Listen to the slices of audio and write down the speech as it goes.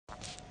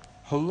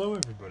Hello,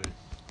 everybody.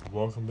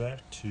 Welcome back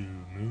to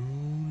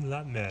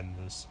Moonlight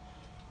Madness.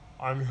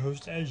 I'm your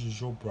host, as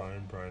usual,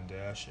 Brian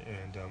Dash,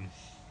 and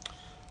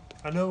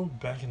I know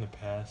back in the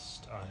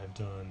past I have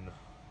done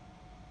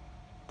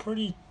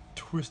pretty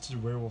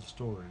twisted werewolf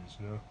stories.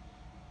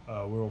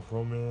 Werewolf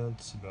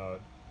romance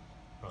about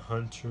a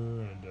hunter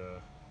and a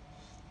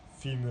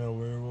female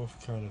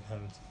werewolf, kind of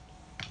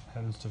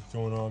having stuff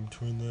going on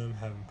between them,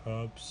 having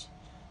pups.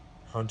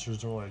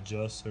 Hunters don't like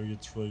adjust, so it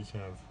gets really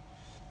kind of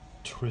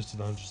twisted.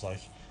 The hunter's like,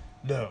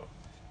 no,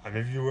 I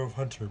may be a werewolf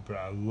hunter, but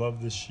I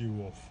love this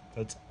she-wolf.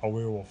 That's a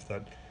werewolf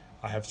that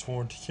I have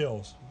sworn to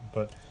kill.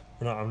 But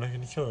I'm not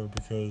going to kill her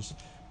because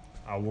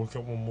I woke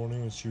up one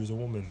morning and she was a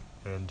woman,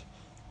 and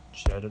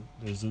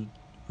there's a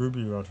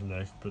ruby around her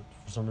neck, but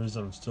for some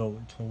reason I'm still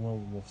killing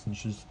werewolves, and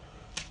she's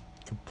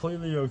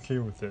completely okay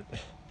with it.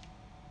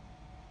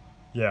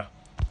 Yeah,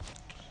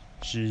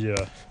 she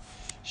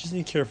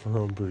doesn't care for her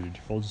own breed.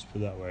 I'll just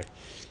put it that way.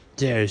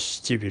 Those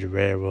stupid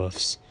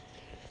werewolves,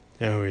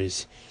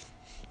 always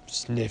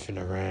sniffing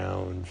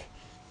around.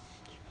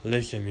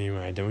 Look at me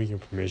when I don't get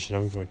permission.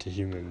 I'm going to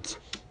humans.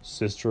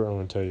 Sister, I'm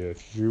going to tell you,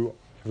 if you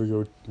ever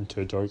go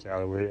into a dark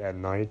alleyway at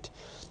night,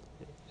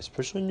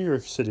 especially in New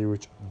York City,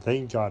 which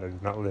thank God I do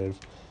not live,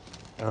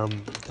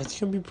 that's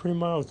going to be pretty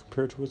mild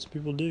compared to what some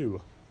people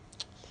do.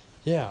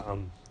 Yeah,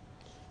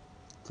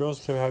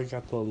 girls kind of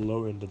got the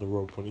low end of the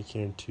rope when it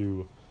came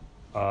to,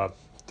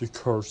 the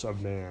curse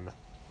of man.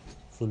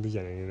 From the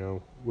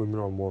beginning, women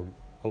are more,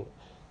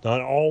 not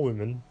all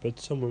women, but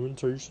some women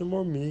are usually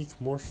more meek,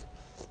 more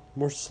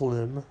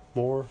slim,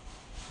 more,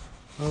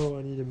 oh,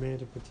 I need a man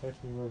to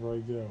protect me wherever I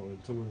go. And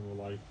someone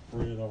will,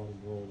 bring it on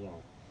and roll it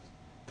on.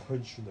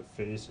 Punch you in the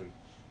face and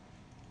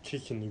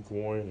kick in the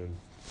groin and,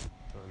 I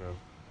don't know,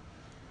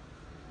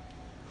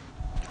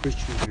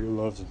 twist your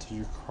earlobes until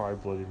you cry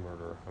bloody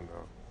murder. I don't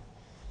know.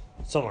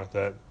 Something like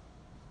that.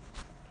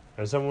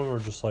 And some women are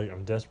just like,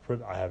 I'm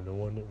desperate, I have no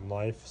one in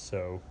life,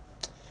 so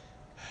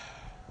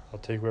I'll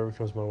take whatever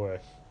comes my way.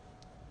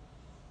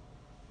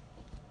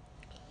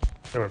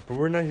 Anyway, but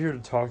we're not here to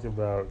talk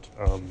about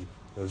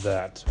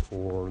that,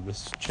 or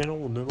this channel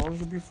will no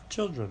longer be for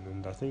children,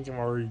 and I think I'm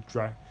already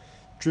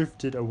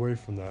drifted away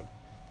from that.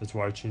 That's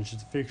why I changed it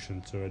to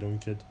fiction, so I don't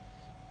get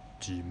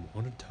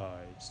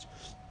demonetized.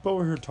 But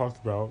we're here to talk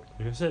about,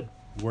 like I said,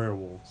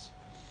 werewolves.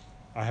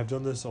 I haven't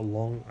done this in a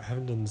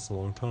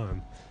long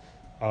time.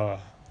 I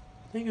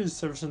think it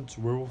was ever since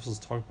werewolves has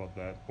talked about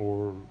that,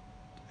 or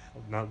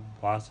not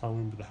last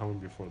Halloween, but the Halloween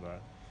before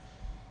that.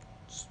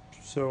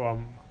 So,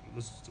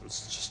 let's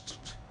just,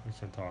 I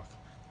can't talk.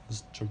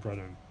 Let's jump right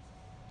in.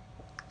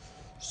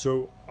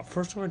 So,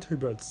 first I'm going to tell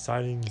you about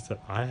sightings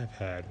that I have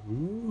had.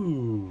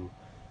 Ooh.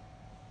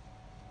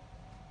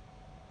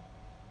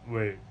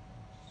 Wait,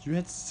 you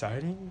had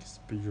sightings,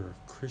 but you're a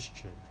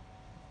Christian?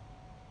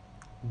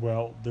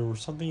 Well, there was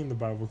something in the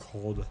Bible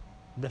called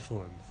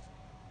Nephilim,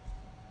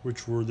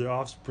 which were the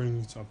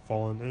offsprings of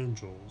fallen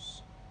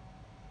angels.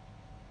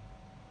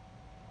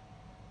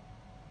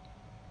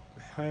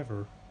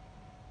 However,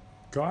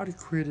 God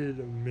created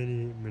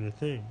many, many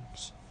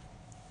things,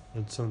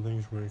 and some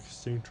things went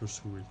extinct, or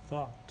so we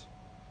thought.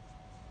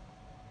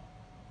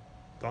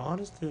 The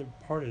honest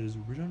part is,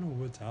 we don't know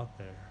what's out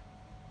there.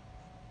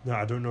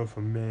 Now, I don't know if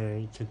a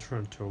man can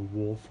turn into a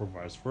wolf or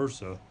vice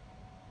versa.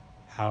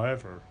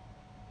 However,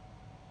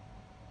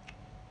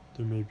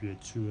 there may be a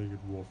two-legged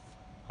wolf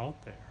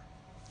out there.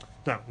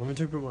 Now, let me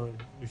tell you about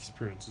my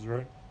experiences,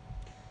 right?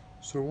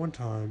 So one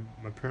time,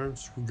 my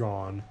parents were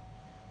gone.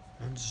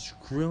 I'm just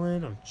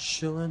grilling, I'm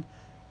chilling,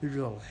 maybe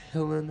a little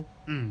hilling.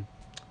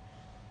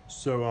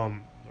 So,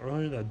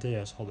 earlier that day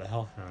I saw the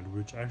hellhound,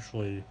 which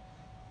actually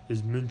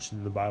is mentioned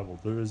in the Bible.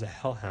 There is a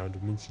hellhound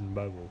mentioned in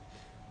the Bible.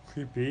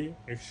 Creepy.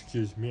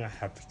 Excuse me, I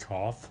have to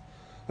cough.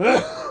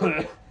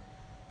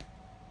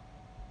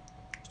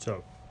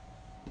 So,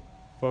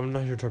 but I'm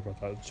not here to talk about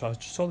that. So I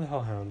just saw the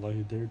hellhound like a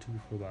day or two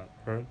before that,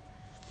 right?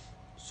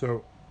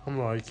 So, I'm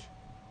like,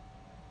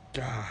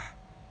 gah,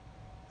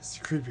 this is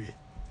creepy.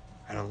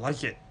 I don't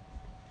like it.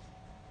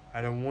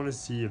 I don't want to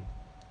see a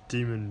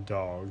demon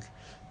dog.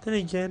 Then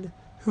again,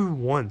 who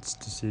wants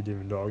to see a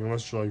demon dog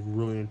unless you're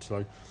really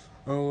into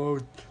oh,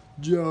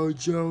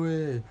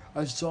 Joey,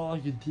 I saw a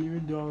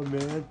demon dog,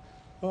 man.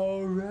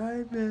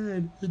 Alright,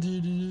 man.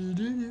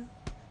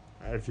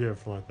 If you have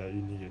fun like that,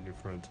 you need to get new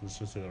friends. Let's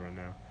just say that right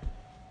now.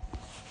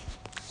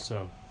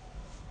 So,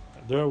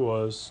 there I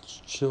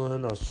was,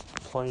 chilling. I was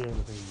playing,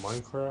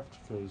 Minecraft,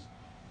 because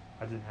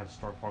I didn't have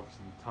Star Fox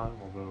at the time,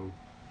 although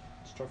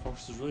Star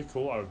Fox is really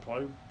cool. I would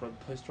probably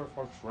play Star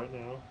Fox right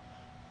now,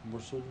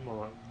 more so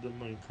than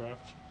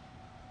Minecraft,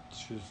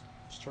 just because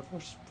Star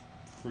Fox is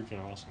freaking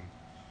awesome.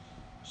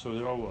 So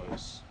there I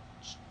was,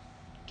 just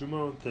doing my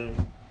own thing,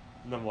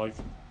 and I'm like,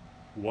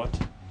 what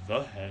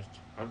the heck?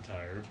 I'm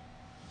tired.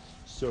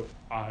 So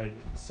I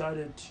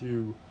decided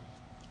to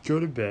go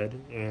to bed,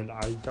 and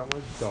I got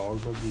my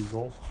dog, my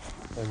beagle,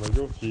 and my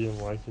Yorkie, and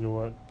you know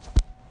what?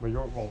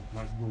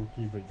 Not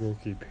Yorkie, but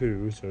Yorkie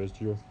Poo, so it's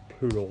Yorkie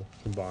Poodle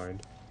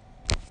combined.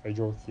 A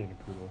Yorkie and a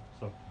Poodle.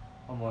 So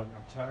I'm like,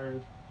 I'm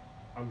tired,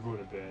 I'm going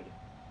to bed.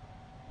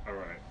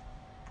 Alright.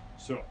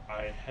 So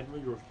I had my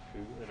Yorkie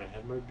poo and I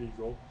had my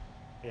beagle,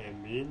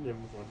 and me and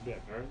them were going to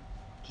bed, right?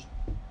 Just,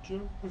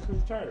 because we're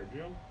tired,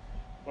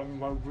 I mean,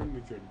 why wouldn't we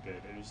go to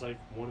bed? And it's like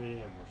 1 a.m.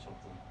 or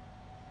something.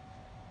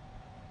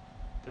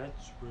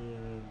 That's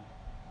when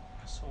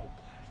I saw a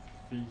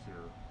black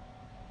figure,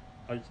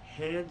 like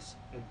hands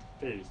and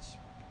face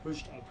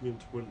pushed up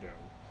against the window,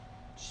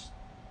 just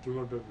through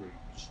my bedroom,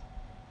 just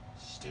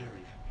staring at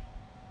me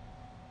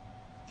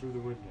through the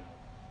window.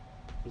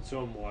 And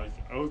so I'm like,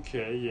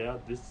 okay, yeah,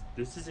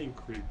 this isn't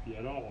creepy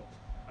at all.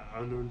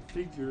 An unknown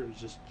figure is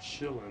just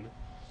chilling,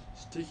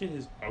 sticking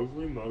his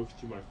ugly mug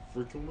through my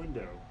freaking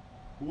window.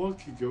 What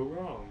could go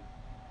wrong?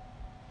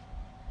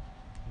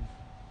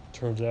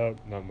 Turns out,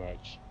 not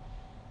much.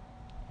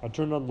 I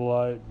turned on the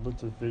light,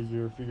 looked at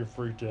the figure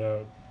freaked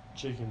out,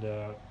 chickened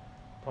out,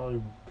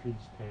 probably peed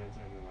his pants,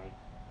 and then I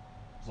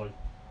was like,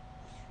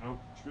 nope,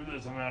 screw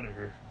this, I'm out of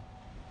here.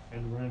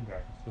 And ran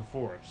back to the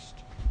forest.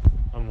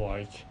 I'm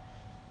like,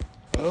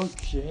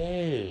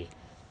 okay,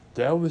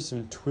 that was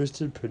some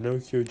twisted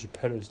Pinocchio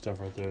Geppetto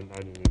stuff right there. And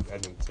I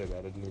didn't say that.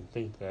 I didn't even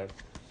think that.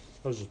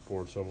 I was just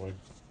bored. So I'm like,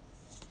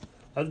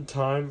 at the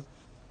time,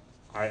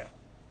 I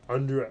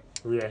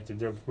underreacted.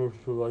 There were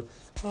people like,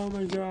 oh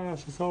my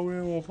gosh, I saw a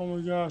werewolf. Oh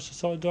my gosh, I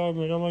saw a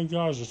dogman. Oh my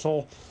gosh, I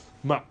saw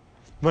my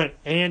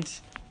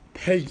aunt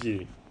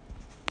Peggy.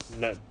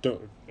 And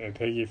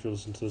Peggy, if you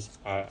listen to this,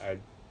 I'm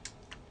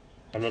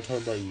not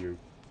talking about you.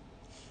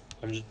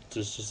 I'm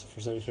just for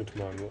something to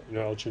come on. You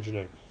know, I'll change your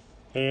name.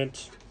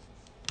 Aunt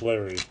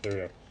Larry. There we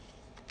go.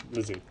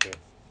 Lizzie. Yeah.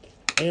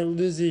 Aunt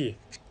Lizzie.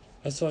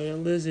 I saw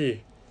Aunt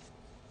Lizzie.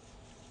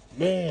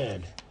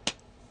 Man.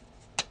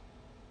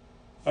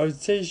 I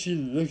would say she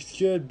looks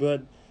good,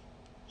 but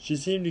she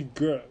seemed to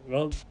grow.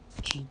 Well,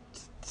 she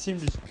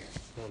seemed to,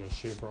 I don't know,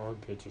 shave her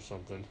armpits or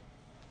something.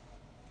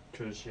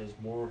 Because she has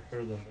more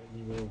hair than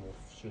any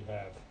werewolf should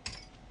have.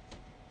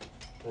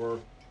 Or,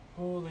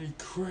 holy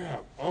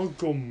crap,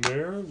 Uncle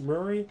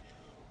Murray?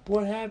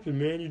 What happened,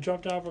 man? You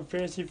dropped out of a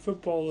fantasy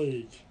football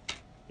league.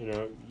 You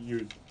know,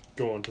 you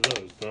go on to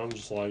those. But I'm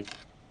just like,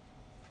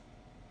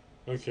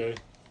 okay,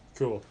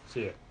 cool,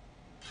 see ya.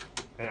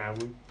 And I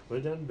would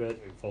lay down in bed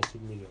and fall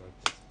asleep immediately.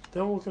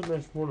 Then I woke up the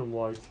next morning, I'm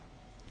like,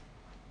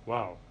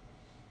 wow,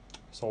 I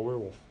saw a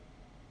werewolf.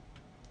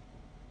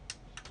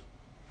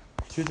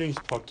 Two things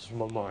popped into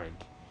my mind.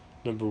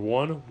 Number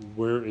one,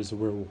 where is a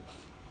werewolf?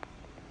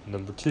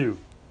 Number two,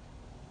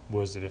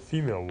 was it a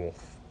female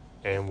wolf?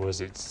 And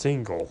was it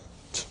single?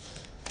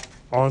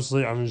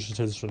 Honestly, I'm just gonna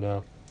say this right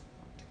now.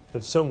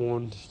 If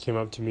someone came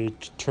up to me,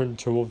 turned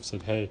to a wolf and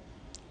said, hey,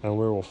 I'm a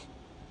werewolf,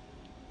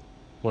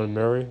 want to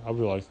marry? I'll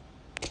be like,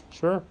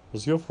 sure,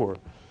 let's go for it.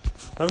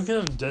 I'm kind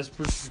of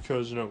desperate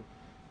because, you know,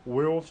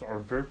 werewolves are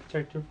very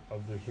protective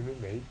of their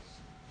human mates.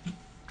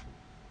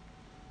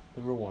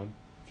 Number one,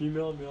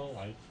 female and male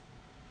alike.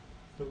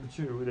 Number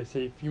two, they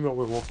say female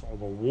werewolves are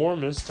the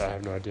warmest. I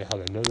have no idea how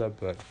they know that,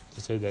 but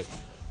they say that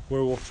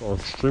werewolves are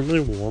extremely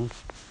warm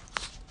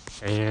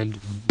and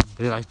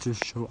they like to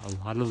show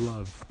a lot of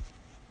love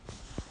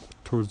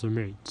towards their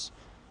mates.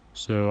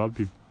 So I'd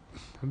be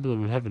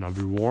living in heaven. I'd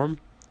be warm.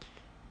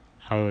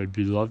 I would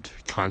be loved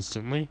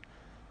constantly.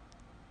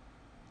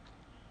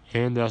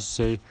 And they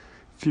also say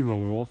female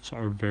werewolves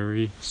are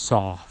very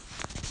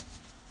soft.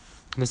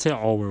 And they say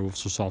all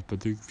werewolves are soft, but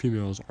the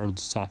females are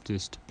the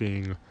softest,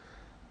 being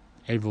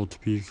able to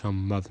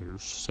become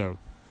mothers. So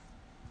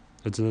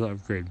that's another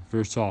upgrade.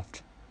 Very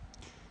soft.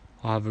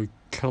 I'll have a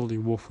cuddly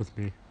wolf with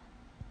me.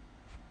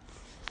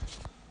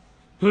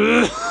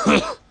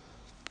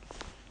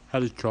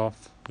 Had a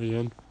cough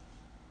again.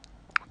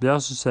 They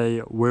also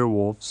say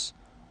werewolves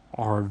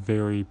are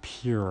very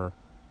pure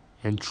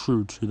and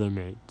true to their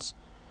mates.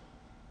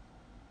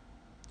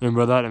 And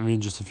by that I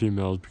mean just the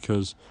females,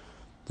 because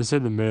they say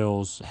the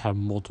males have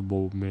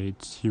multiple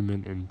mates,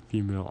 human and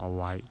female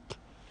alike.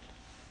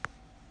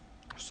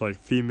 It's like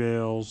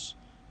females,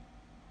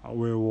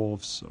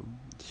 werewolves,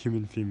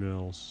 human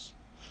females,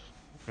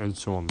 and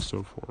so on and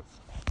so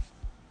forth.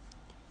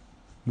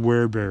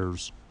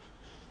 Werebears,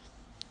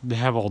 they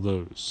have all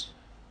those.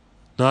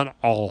 Not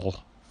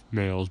all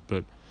males,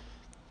 but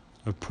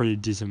a pretty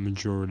decent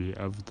majority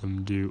of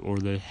them do, or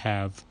they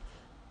have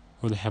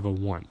a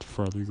want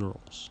for other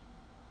girls.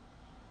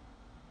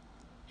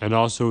 And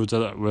also, what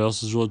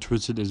else is really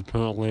twisted is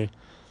apparently,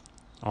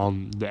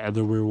 the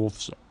other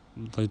werewolves,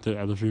 like the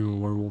other female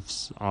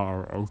werewolves,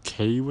 are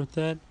okay with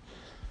that.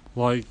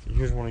 Like,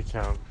 here's one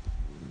account.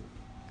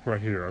 Right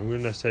here. I'm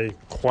gonna say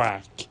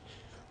quack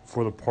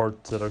for the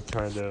parts that are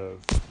kind of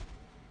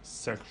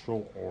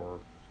sexual or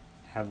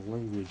have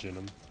language in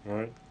them,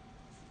 alright?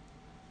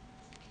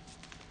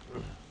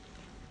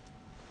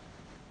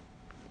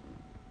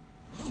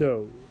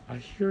 So, I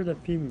hear that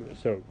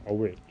a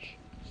witch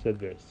said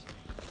this.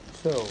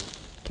 So,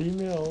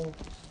 female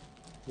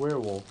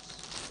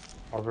werewolves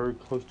are very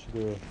close to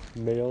their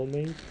male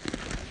mate?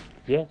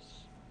 Yes.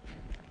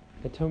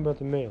 But tell me about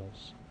the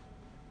males.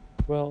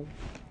 Well,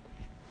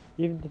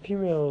 even the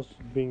females,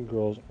 being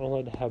girls, are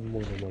allowed to have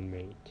more than one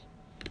mate.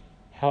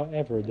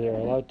 However, they are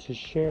allowed to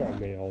share a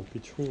male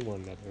between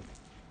one another.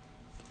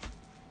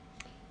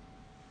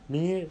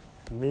 me,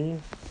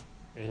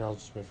 and I'll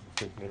just make a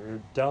fake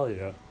name.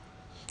 Dahlia,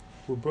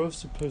 we're both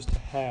supposed to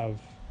have.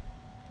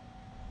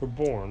 We're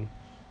born,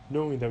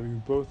 knowing that we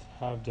both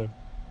have the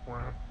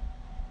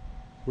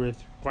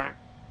with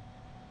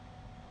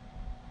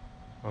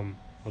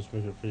let's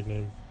make a fake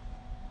name.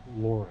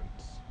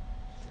 Lawrence.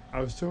 I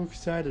was so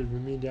excited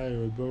when me and Dahlia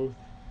were both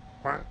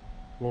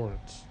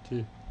Lawrence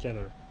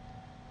together.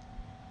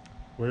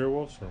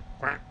 Werewolves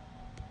are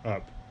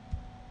up.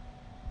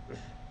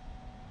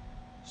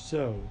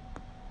 So,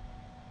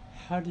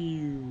 how do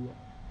you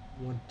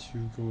want to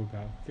go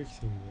about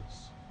fixing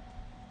this?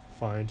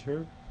 Find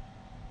her,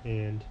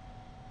 and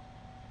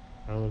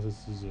I don't know if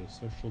this is a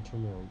sexual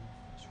term or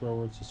swear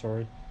word, so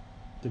sorry.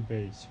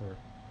 Debase her.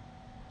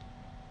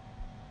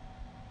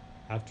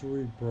 After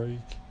we break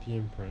the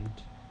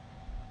imprint,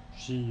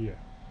 she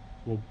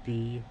will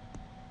be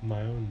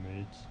my own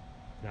mate,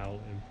 and I'll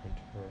imprint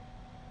her.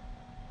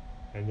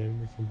 And then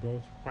we can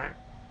both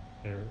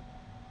their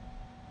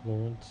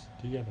Lawrence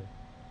together.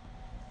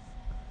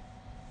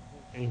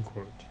 End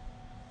quote.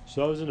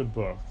 So I was in a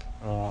book.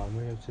 I'm not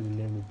gonna say the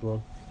name of the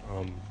book,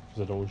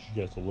 because I don't want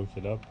you guys to look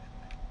it up.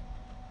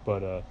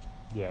 But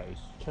yeah,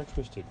 it's kind of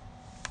twisted.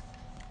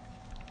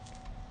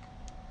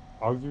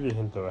 I'll give you a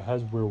hint though. It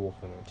has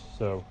werewolf in it,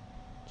 so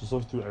just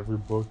look through every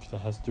book that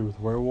has to do with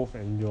werewolf,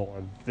 and you'll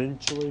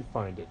eventually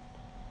find it.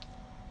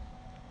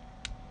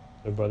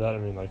 And by that I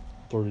mean like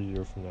 30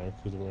 years from now,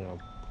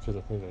 because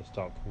I think they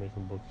stopped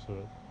making books of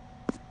it,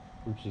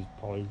 which is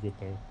probably a good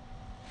thing.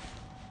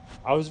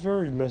 I was a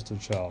very messed up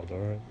child,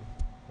 alright?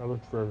 I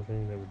looked for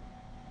everything that would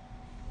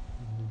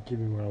give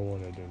me what I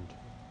wanted, and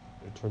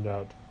it turned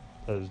out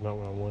that is not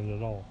what I wanted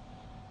at all.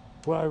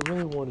 What I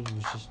really wanted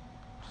was just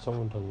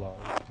someone to love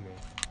me.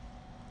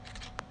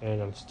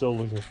 And I'm still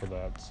looking for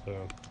that,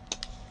 so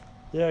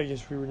yeah, I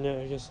guess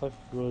life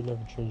really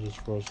never changes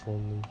for us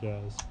lonely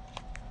guys.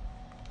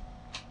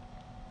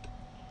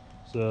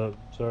 So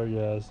sorry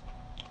guys,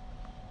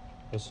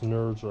 us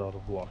nerds are out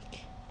of luck.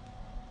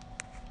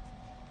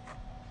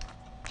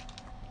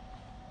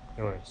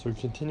 Anyway, so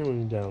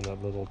continuing down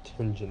that little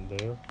tangent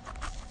there,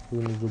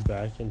 we're gonna go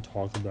back and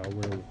talk about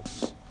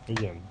werewolves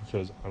again,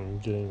 because I'm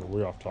getting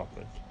way off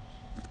topic.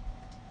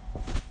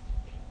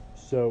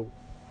 So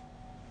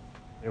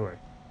anyway,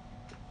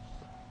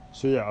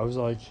 so yeah, I was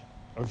like,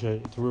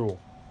 okay, it's a werewolf.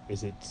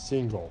 Is it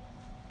single?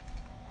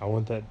 I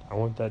want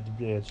that to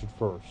be answered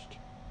first.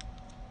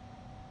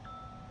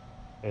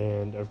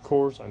 And of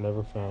course, I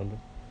never found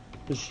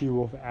the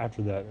she-wolf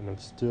after that, and I'm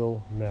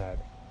still mad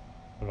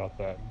about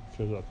that,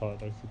 because I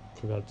thought I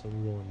could have had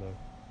something going there.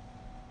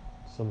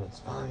 Something's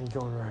finally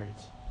going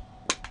right.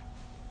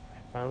 I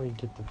finally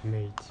get the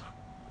mate.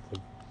 The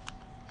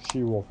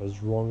she-wolf,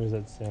 as wrong as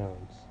that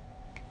sounds.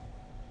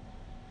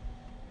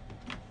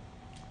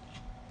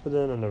 But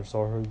then I never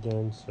saw her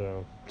again,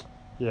 so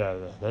yeah,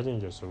 that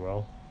didn't go so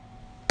well.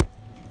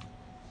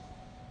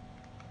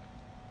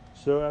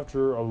 So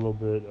after a little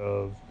bit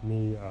of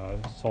me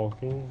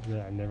sulking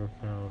that I never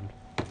found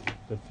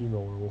the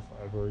female werewolf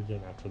ever again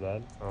after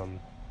that,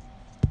 I'm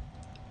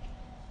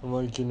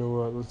like, you know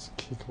what, let's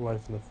kick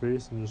life in the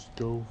face and just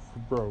go for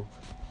broke,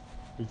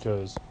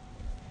 because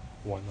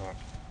why not?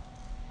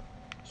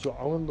 So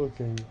I went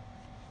looking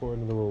for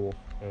another werewolf,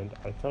 and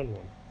I found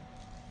one.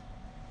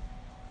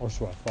 Or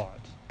so I thought.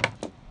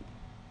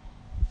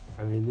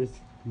 I mean, this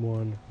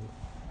one,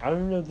 I don't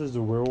even know if there's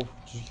a werewolf,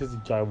 just because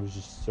the guy was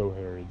just so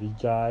hairy. The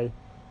guy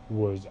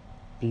was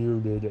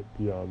bearded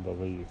beyond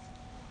belief.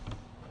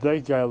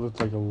 That guy looked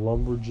like a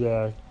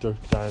lumberjack, Duck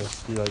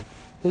Dynasty. Like,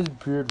 his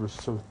beard was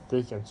so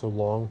thick and so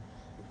long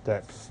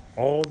that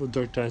all the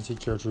Duck Dynasty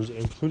characters,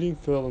 including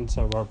Phil and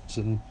Sam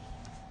Robertson,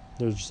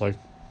 they're just like,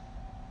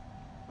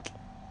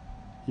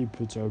 he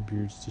puts our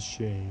beards to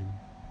shame.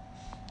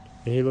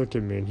 And he looked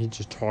at me and he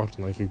just talked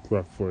in like a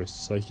gruff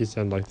voice. Like, he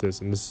sounded like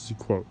this, and this is a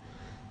quote.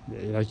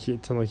 Like,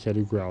 it sounded like he had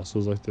a growl, so it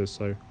was like this.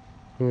 Like,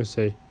 I'm gonna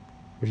say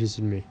what he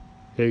said to me.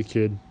 Hey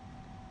kid,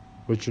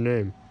 what's your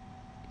name?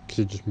 Because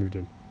he just moved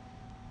in.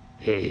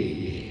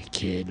 Hey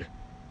kid,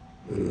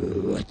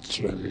 what's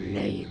your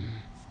name?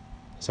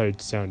 That's how it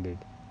sounded.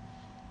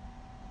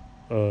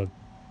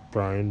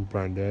 Brian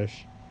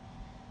Dash.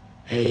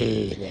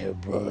 Hey there,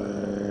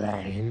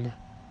 Brian.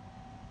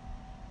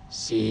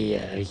 See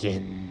ya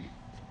again,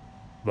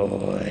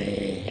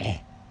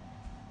 boy.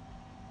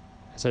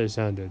 That's how it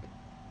sounded.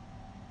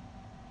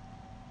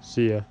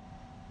 See ya.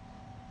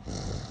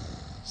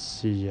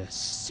 See ya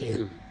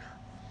soon.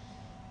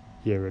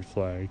 Yeah, red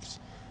flags.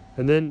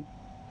 And then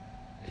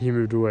he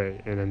moved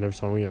away, and I never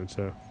saw him again,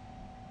 so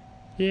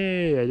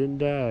yay, I didn't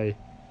die.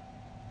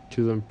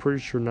 Because I'm pretty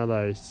sure now that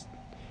I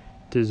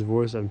did his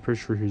voice, I'm pretty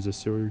sure he's a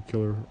serial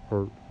killer,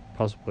 or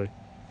possibly.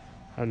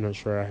 I'm not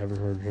sure, I haven't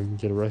heard him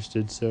get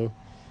arrested, so.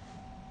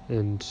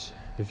 And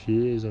if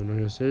he is, I'm not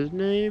going to say his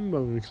name, but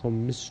I'm going to call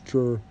him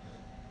Mr.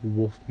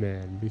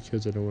 Wolfman,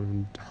 because I don't want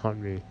him to haunt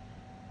me,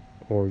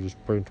 or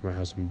just bring to my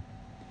house and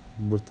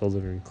whip the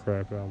living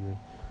crap out of me.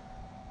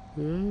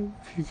 And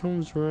if he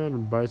comes around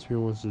and bites me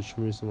and wants to show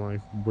me some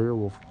like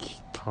werewolf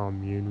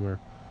commune where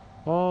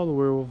All the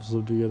werewolves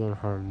live together in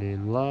harmony,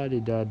 and la di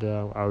da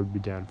da. I would be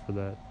down for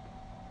that,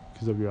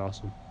 because that'd be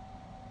awesome.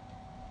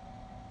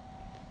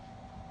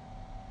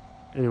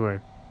 Anyway,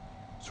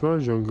 so when I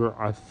was younger,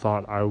 I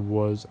thought I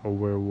was a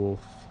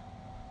werewolf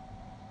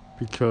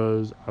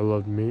because I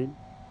loved meat.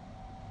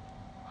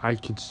 I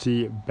could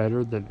see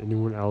better than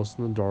anyone else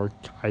in the dark.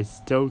 I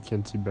still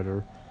can see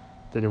better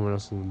than anyone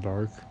else in the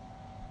dark.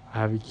 I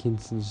have a keen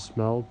sense of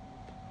smell,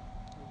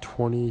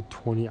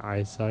 20/20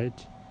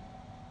 eyesight.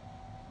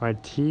 My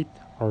teeth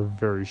are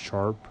very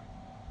sharp,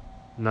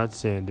 not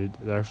sanded.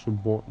 They're actually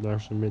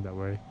made that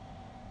way.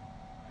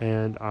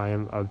 And I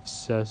am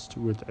obsessed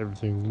with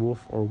everything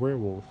wolf or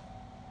werewolf.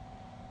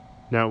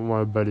 Now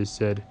my buddy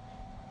said,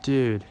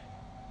 "Dude,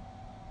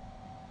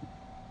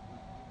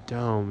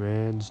 don't,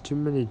 man. There's too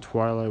many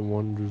Twilight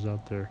Wonders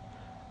out there.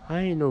 I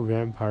ain't no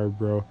vampire,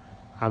 bro.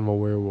 I'm a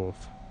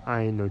werewolf.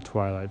 I ain't no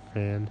Twilight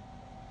fan.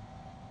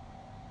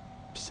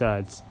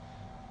 Besides,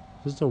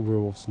 there's no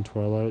werewolves in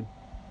Twilight.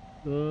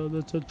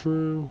 That's not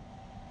true.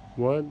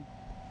 What?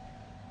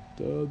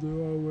 There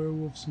are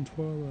werewolves in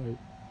Twilight.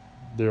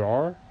 There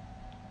are?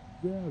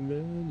 Yeah,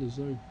 man. There's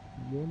like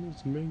one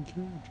that's the main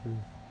character.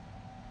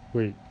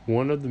 Wait,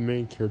 one of the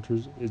main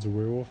characters is a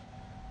werewolf?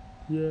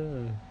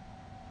 Yeah.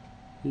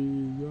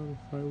 He got a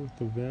fight with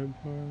the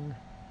vampire.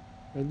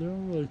 And they're all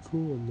really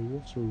cool, and the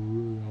wolves are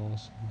really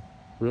awesome.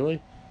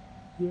 Really?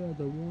 Yeah,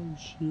 the one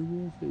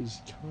she-wolf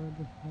is kind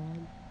of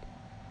hot.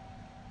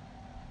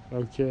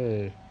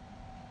 Okay.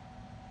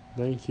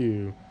 Thank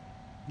you.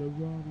 No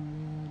problem,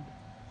 man.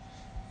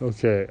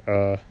 Okay,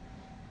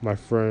 my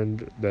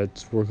friend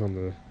that's working on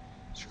the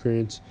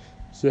screens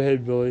said, "Hey,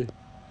 Billy."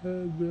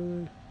 Hey,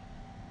 Billy.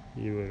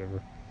 You,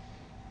 whatever.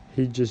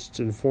 He just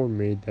informed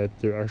me that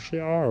there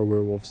actually are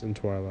werewolves in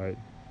Twilight.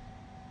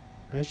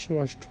 I should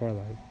watch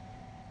Twilight.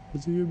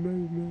 It's a good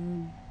movie,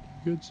 man.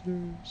 Good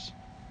series.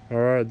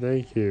 Alright,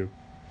 thank you.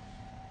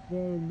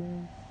 Well,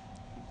 man.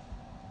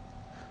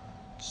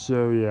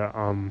 So,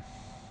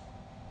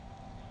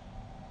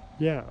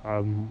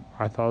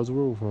 I thought I was a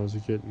werewolf when I was a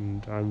kid,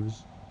 and I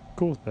was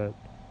cool with that.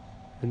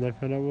 And I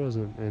found I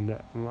wasn't, and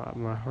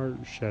my heart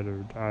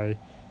shattered. I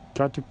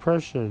got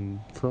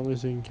depression, currently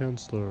seeing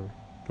counselor.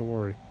 Don't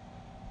worry.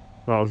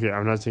 Well, okay,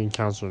 I'm not seeing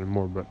counselor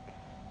anymore, but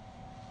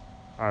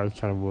I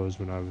kind of was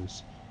when I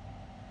was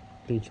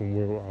thinking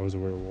I was a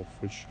werewolf,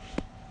 which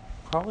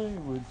probably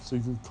was a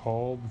good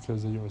call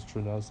because they always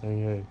turned out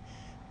saying, "Hey,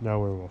 now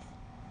werewolf.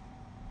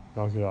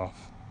 Knock it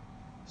off.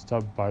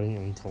 Stop biting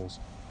ankles."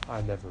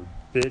 I never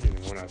bit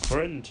anyone. I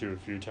threatened to a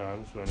few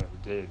times, but I never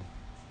did.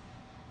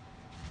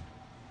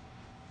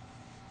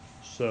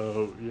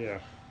 So, yeah.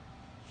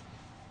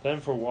 Then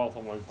for a while I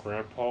thought my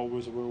grandpa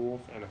was a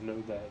werewolf, and I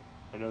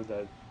know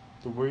that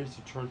the ways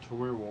to turn to a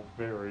werewolf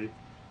vary.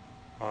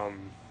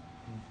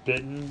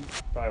 Bitten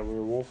by a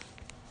werewolf,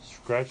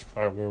 scratched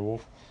by a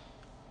werewolf,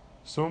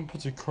 someone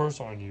puts a curse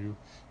on you,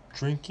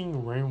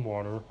 drinking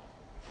rainwater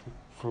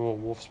from a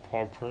wolf's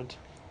paw print,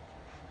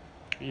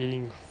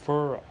 eating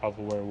fur of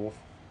a werewolf,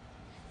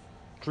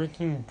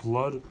 drinking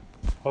blood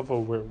of a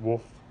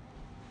werewolf.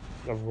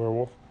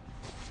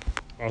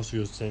 Also,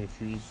 you're saying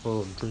if you eat fur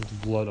or drink the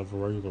blood of a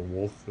regular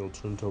wolf, you'll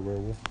turn into a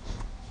werewolf.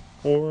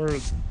 Or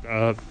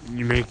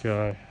you make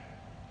a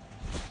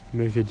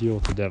deal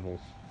with the devil,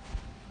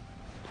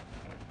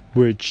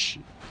 which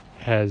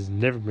has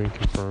never been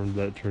confirmed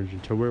that it turns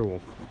into a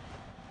werewolf,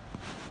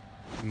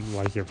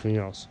 like everything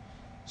else.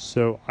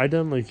 So I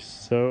done they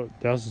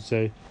also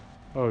say,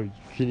 oh, you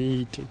can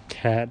eat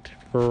cat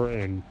fur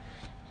and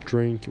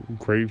drink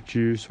grape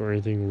juice or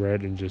anything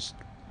red and just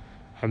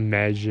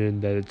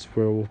imagine that it's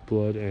werewolf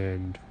blood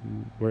and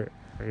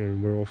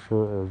werewolf fur,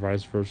 or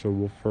vice versa,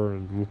 wolf fur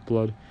and wolf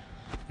blood,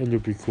 and you'll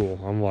be cool.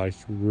 I'm like,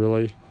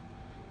 really?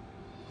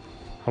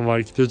 I'm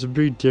like, there's a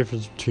big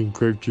difference between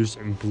grape juice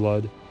and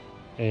blood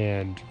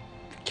and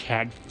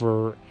cat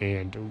fur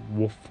and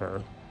wolf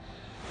fur.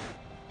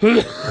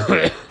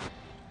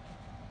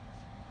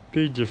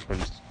 Big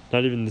difference.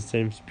 Not even the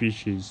same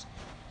species.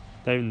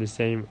 Not even the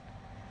same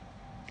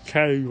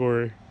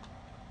category.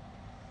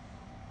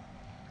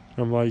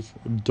 I'm like,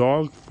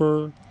 dog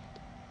fur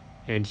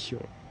and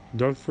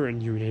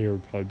human hair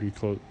would probably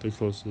be the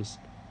closest.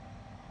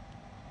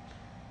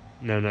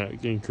 Now, I'm not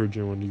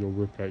encouraging anyone to go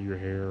rip out your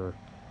hair or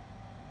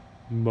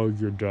mug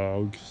your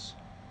dogs.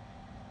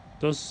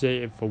 They'll say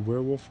if a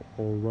werewolf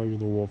or a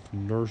regular wolf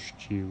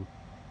nursed you,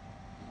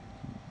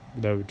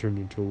 that would turn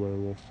you into a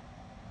werewolf.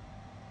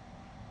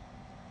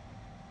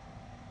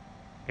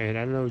 And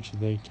I know what you're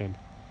thinking.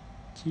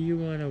 Do you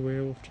want a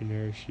werewolf to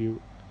nurse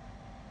you?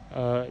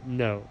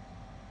 No.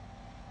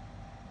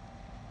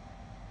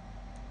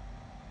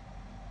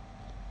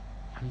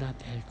 I'm not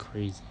that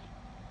crazy.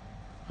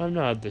 I'm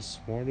not the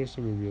smartest.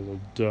 I'm maybe a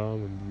little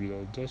dumb and maybe a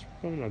little desperate.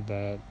 I'm not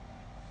that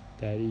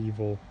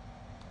evil.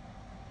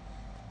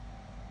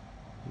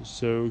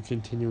 So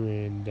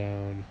continuing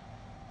down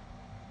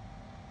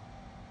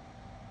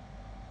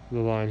the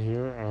line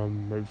here,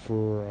 right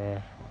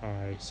before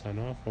I sign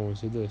off, I want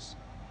to say this.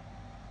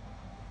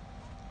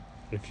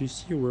 If you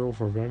see a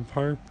werewolf or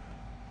vampire,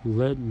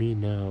 let me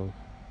know.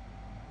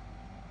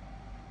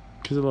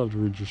 because I love to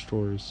read your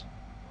stories.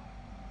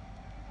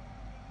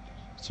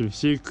 So if you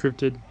see a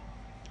cryptid,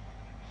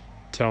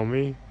 tell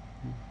me.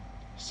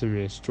 Send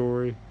me a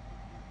story.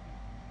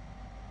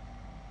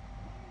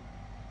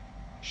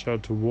 Shout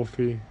out to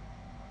Wolfie,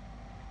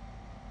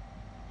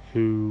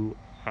 who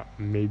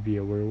may be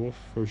a werewolf,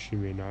 or she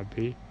may not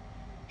be.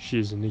 She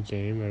is in the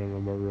game. I don't know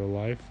about real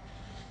life.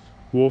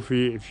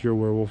 Wolfie, if you're a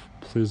werewolf,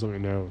 please let me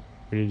know.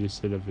 We need to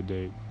set up a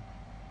date.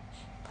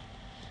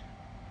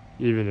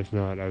 Even if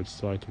not, I would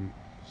still like to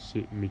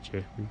meet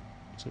you.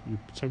 You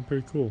sound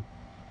pretty cool.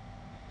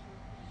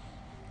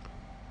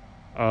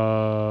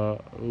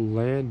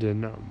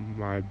 Landon,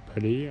 my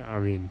buddy. I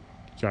mean,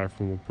 guy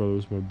from Wolf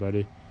Brothers, my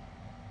buddy.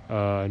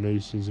 I know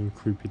you've seen some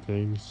creepy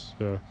things,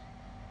 so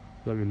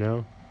let me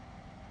know.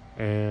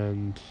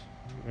 And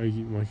I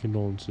give my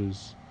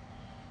condolences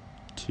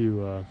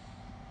to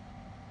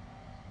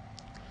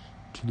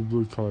the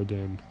blue collar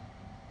den,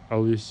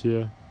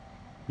 Alicia,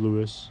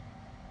 Lewis,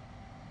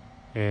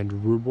 and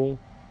Rubel.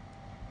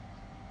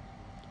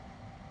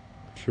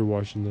 If you're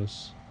watching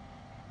this,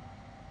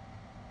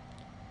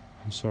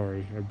 I'm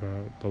sorry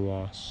about the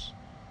loss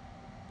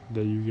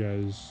that you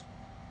guys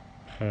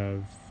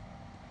have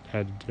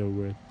had to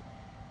deal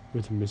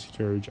with a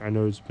miscarriage. I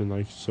know it's been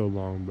like so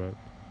long, but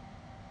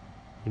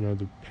you know,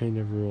 the pain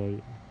never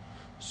really,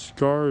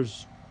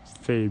 scars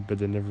fade, but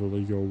they never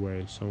really go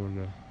away. So I want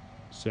to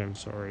say I'm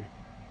sorry.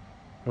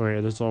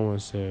 Alright, that's all I want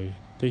to say.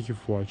 Thank you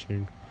for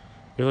watching.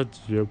 If you liked this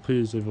video,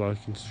 please leave a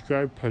like and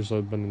subscribe. Punch the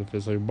like button in the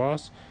face like a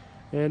boss.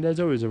 And as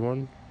always,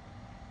 everyone,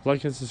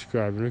 like and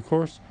subscribe. And of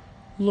course,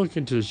 look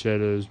into the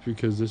shadows,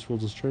 because this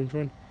world's a strange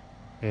one.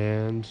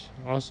 And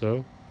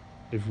also,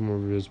 if more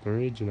videos by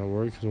me, do not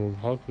worry, because I'm a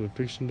workaholic with a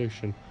fiction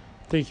addiction.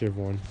 Thank you,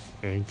 everyone,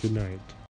 and good night.